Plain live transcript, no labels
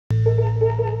Hey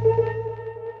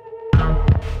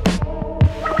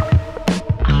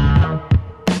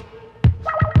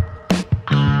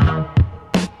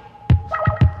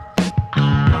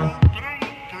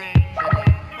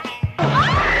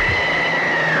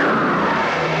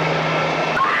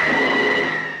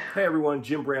everyone,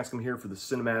 Jim Branscombe here for the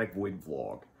Cinematic Void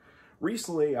Vlog.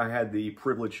 Recently, I had the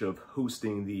privilege of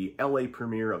hosting the LA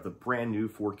premiere of the brand new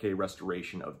 4K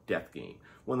restoration of Death Game,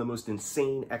 one of the most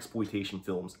insane exploitation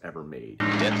films ever made.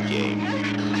 Death Game.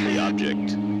 The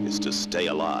object is to stay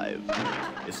alive.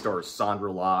 It stars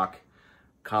Sandra Locke,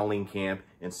 Colleen Camp,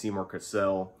 and Seymour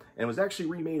Cassell, and was actually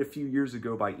remade a few years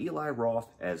ago by Eli Roth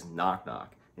as Knock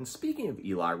Knock. And speaking of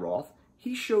Eli Roth,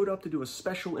 he showed up to do a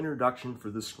special introduction for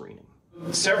the screening.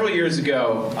 Several years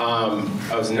ago,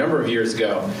 it was a number of years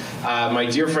ago, my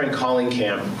dear friend Colleen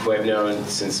Camp, who I've known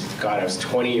since, God, I was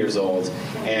 20 years old,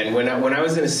 and when I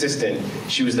was an assistant,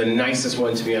 she was the nicest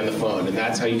one to be on the phone, and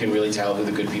that's how you can really tell who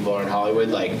the good people are in Hollywood,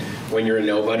 like when you're a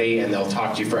nobody and they'll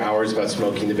talk to you for hours about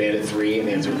Smoking the Bandit 3 and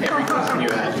answer every question you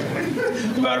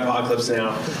have about Apocalypse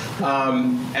Now.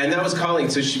 And that was Colleen,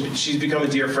 so she's become a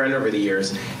dear friend over the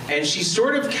years, and she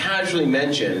sort of casually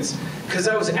mentions, because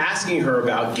I was asking her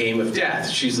about Game of Death,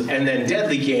 and then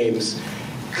Deadly Games,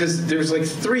 because there's like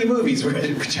 3 movies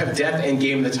which have Death and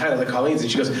Game in the title that Colleen's, and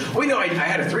she goes, "Oh, no, I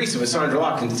had a threesome with Sandra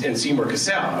Locke and Seymour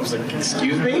Cassell." I was like,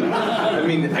 "Excuse me?" I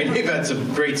mean, I knew you've had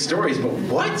some great stories, but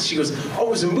what? She goes, "Oh,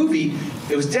 it was a movie.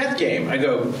 It was Death Game." I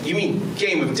go, "You mean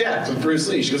Game of Death with Bruce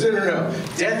Lee?" She goes, "No.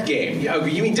 Death Game." I go,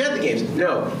 "You mean Deadly Games?"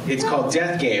 "No, it's called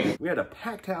Death Game." We had a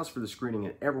packed house for the screening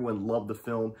and everyone loved the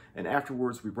film, and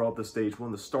afterwards we brought up the stage one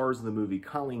of the stars of the movie,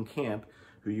 Colleen Camp,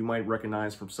 who you might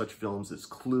recognize from such films as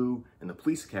Clue and the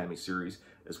Police Academy series,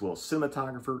 as well as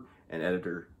cinematographer and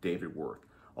editor David Worth.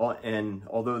 And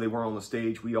although they weren't on the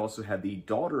stage, we also had the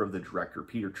daughter of the director,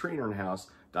 Peter Traynor, in the house,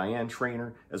 Diane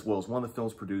Traynor, as well as one of the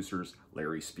film's producers,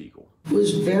 Larry Spiegel. It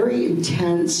was very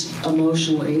intense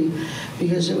emotionally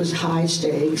because it was high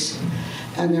stakes,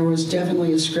 and there was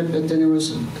definitely a script, but then there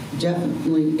was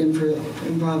definitely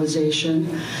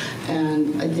improvisation,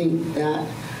 and I think that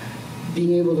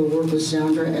being able to work with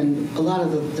Sandra, and a lot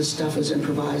of the stuff is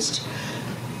improvised,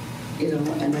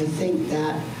 and I think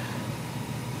that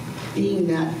being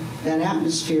that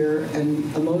atmosphere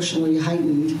and emotionally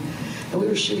heightened, and we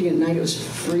were shooting at night, it was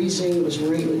freezing, it was the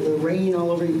rain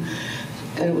all over you,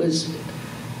 and it was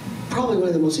probably one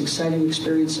of the most exciting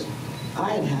experiences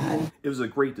I had had. It was a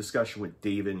great discussion with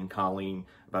David and Colleen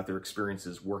about their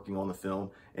experiences working on the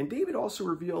film, and David also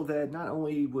revealed that not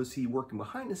only was he working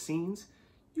behind the scenes,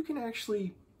 you can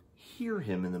actually hear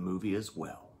him in the movie as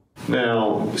well.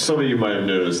 Now, some of you might have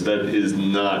noticed that is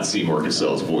not Seymour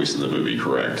Cassell's voice in the movie,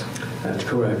 correct? That's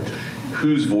correct.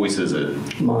 Whose voice is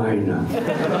it? Mine.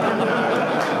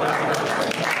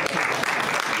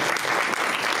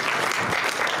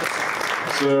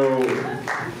 So,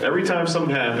 every time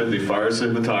something happens, they fire a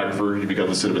cinematographer, you become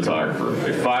the cinematographer.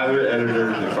 They fire the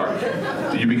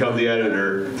editor, you become the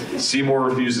editor. Seymour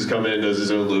refuses to come in, does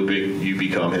his own looping, you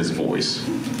become his voice.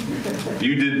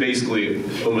 You did basically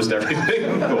almost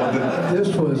everything.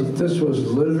 This was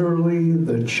literally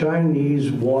the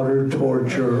Chinese water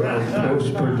torture of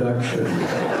post-production.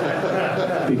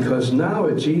 Because now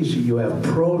it's easy. You have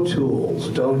Pro Tools,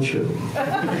 don't you?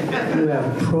 You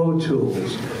have Pro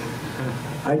Tools.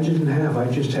 I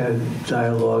just had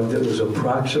dialogue that was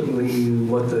approximately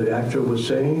what the actor was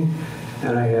saying,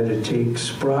 and I had to take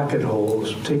sprocket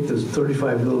holes, take this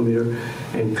 35 millimeter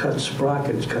and cut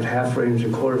sprockets, cut half frames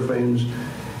and quarter frames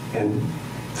and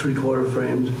 3/4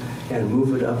 frames, and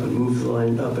move it up and move the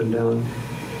line up and down.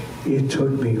 It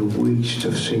took me weeks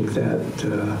to sink that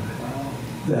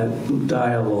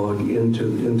dialogue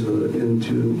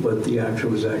into what the actor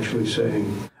was actually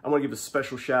saying. I want to give a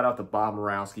special shout out to Bob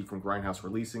Morawski from Grindhouse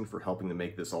Releasings for helping to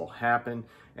make this all happen.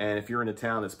 And if you're in a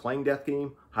town that's playing Death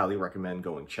Game, highly recommend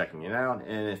checking it out.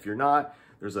 And if you're not,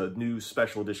 there's a new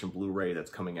special edition Blu-ray that's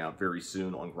coming out very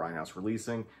soon on Grindhouse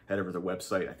Releasing. Head over to their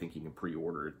website. I think you can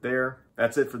pre-order it there.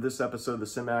 That's it for this episode of the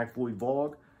Cinematic Void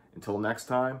Vlog. Until next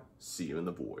time, see you in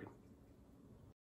the void.